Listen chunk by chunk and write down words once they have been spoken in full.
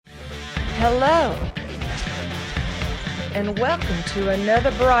Hello, and welcome to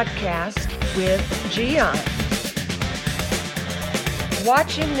another broadcast with Gian.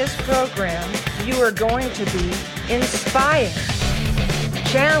 Watching this program, you are going to be inspired,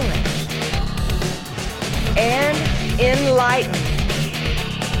 challenged, and enlightened.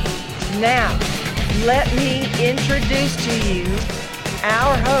 Now, let me introduce to you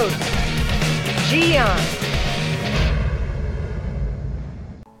our host, Gian.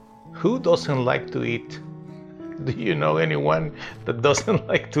 Who doesn't like to eat? Do you know anyone that doesn't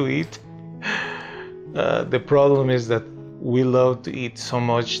like to eat? The problem is that we love to eat so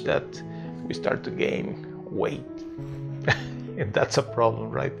much that we start to gain weight. And that's a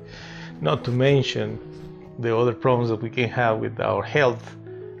problem, right? Not to mention the other problems that we can have with our health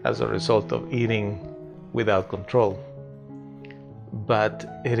as a result of eating without control.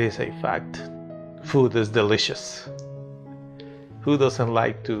 But it is a fact. Food is delicious. Who doesn't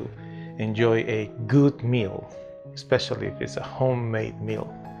like to enjoy a good meal, especially if it's a homemade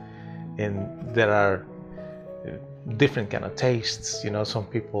meal? And there are different kind of tastes. You know, some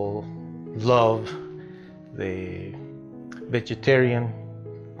people love the vegetarian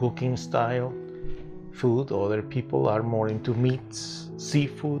cooking style food. Other people are more into meats,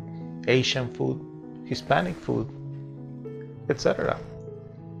 seafood, Asian food, Hispanic food, etc.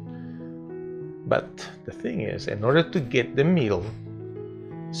 But the thing is, in order to get the meal,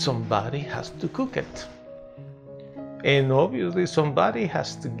 somebody has to cook it. And obviously somebody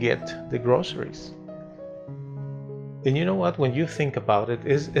has to get the groceries. And you know what? When you think about it,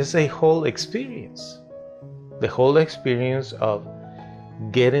 it's a whole experience. The whole experience of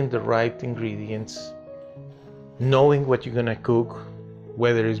getting the right ingredients, knowing what you're gonna cook,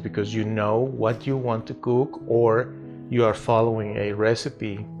 whether it's because you know what you want to cook or you are following a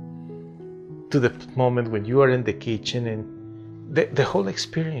recipe to the moment when you are in the kitchen, and the whole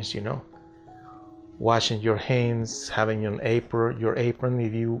experience, you know, washing your hands, having your apron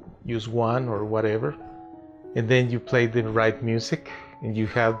if you use one or whatever, and then you play the right music and you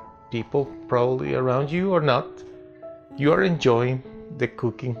have people probably around you or not. You are enjoying the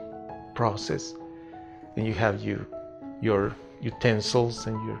cooking process, and you have your utensils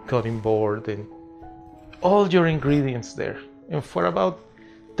and your cutting board and all your ingredients there, and for about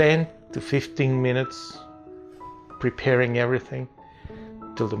 10 to 15 minutes preparing everything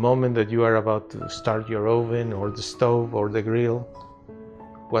till the moment that you are about to start your oven or the stove or the grill,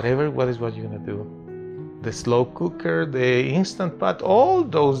 what is what you're gonna do. The slow cooker, the instant pot, all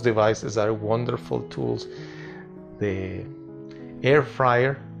those devices are wonderful tools. The air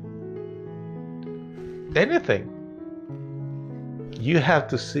fryer, anything. You have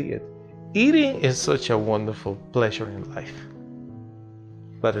to see it. Eating is such a wonderful pleasure in life.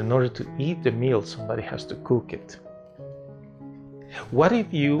 But in order to eat the meal, somebody has to cook it. What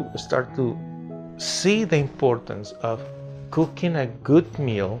if you start to see the importance of cooking a good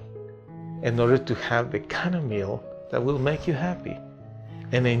meal in order to have the kind of meal that will make you happy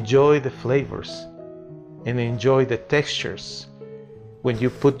and enjoy the flavors and enjoy the textures? When you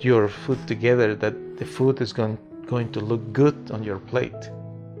put your food together, that the food is going to look good on your plate.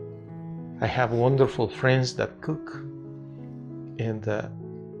 I have wonderful friends that cook, and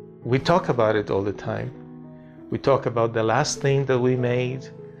we talk about it all the time. We talk about the last thing that we made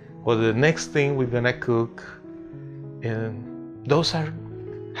or the next thing we're gonna cook, and those are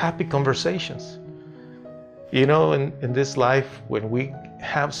happy conversations. You know, in this life, when we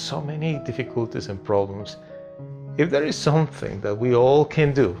have so many difficulties and problems, if there is something that we all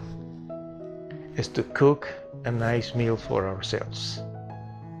can do, is to cook a nice meal for ourselves.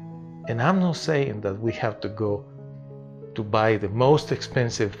 And I'm not saying that we have to go to buy the most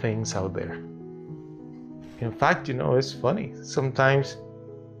expensive things out there. In fact, you know, it's funny. Sometimes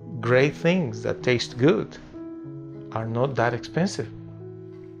great things that taste good are not that expensive.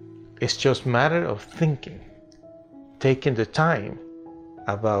 It's just a matter of thinking, taking the time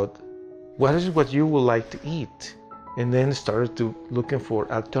about what is what you would like to eat, and then start to looking for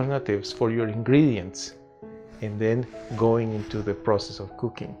alternatives for your ingredients, and then going into the process of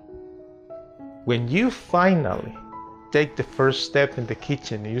cooking. When you finally take the first step in the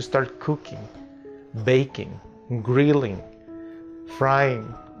kitchen and you start cooking, baking, grilling, frying,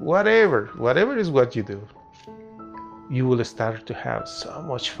 whatever is what you do, you will start to have so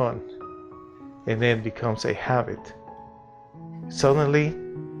much fun, and then it becomes a habit. Suddenly,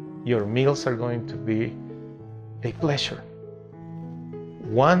 your meals are going to be a pleasure.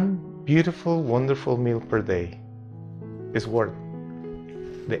 One beautiful, wonderful meal per day is worth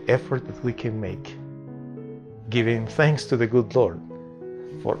the effort that we can make, giving thanks to the good Lord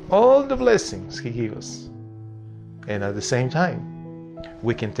for all the blessings He gives us, and at the same time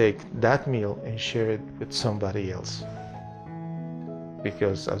we can take that meal and share it with somebody else.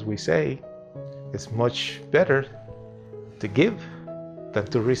 Because as we say, it's much better to give than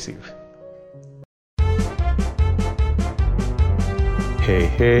to receive. Hey,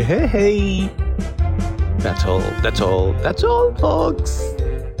 hey, hey, hey. That's all, folks.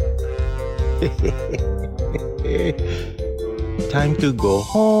 Time to go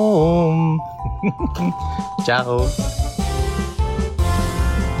home. Ciao.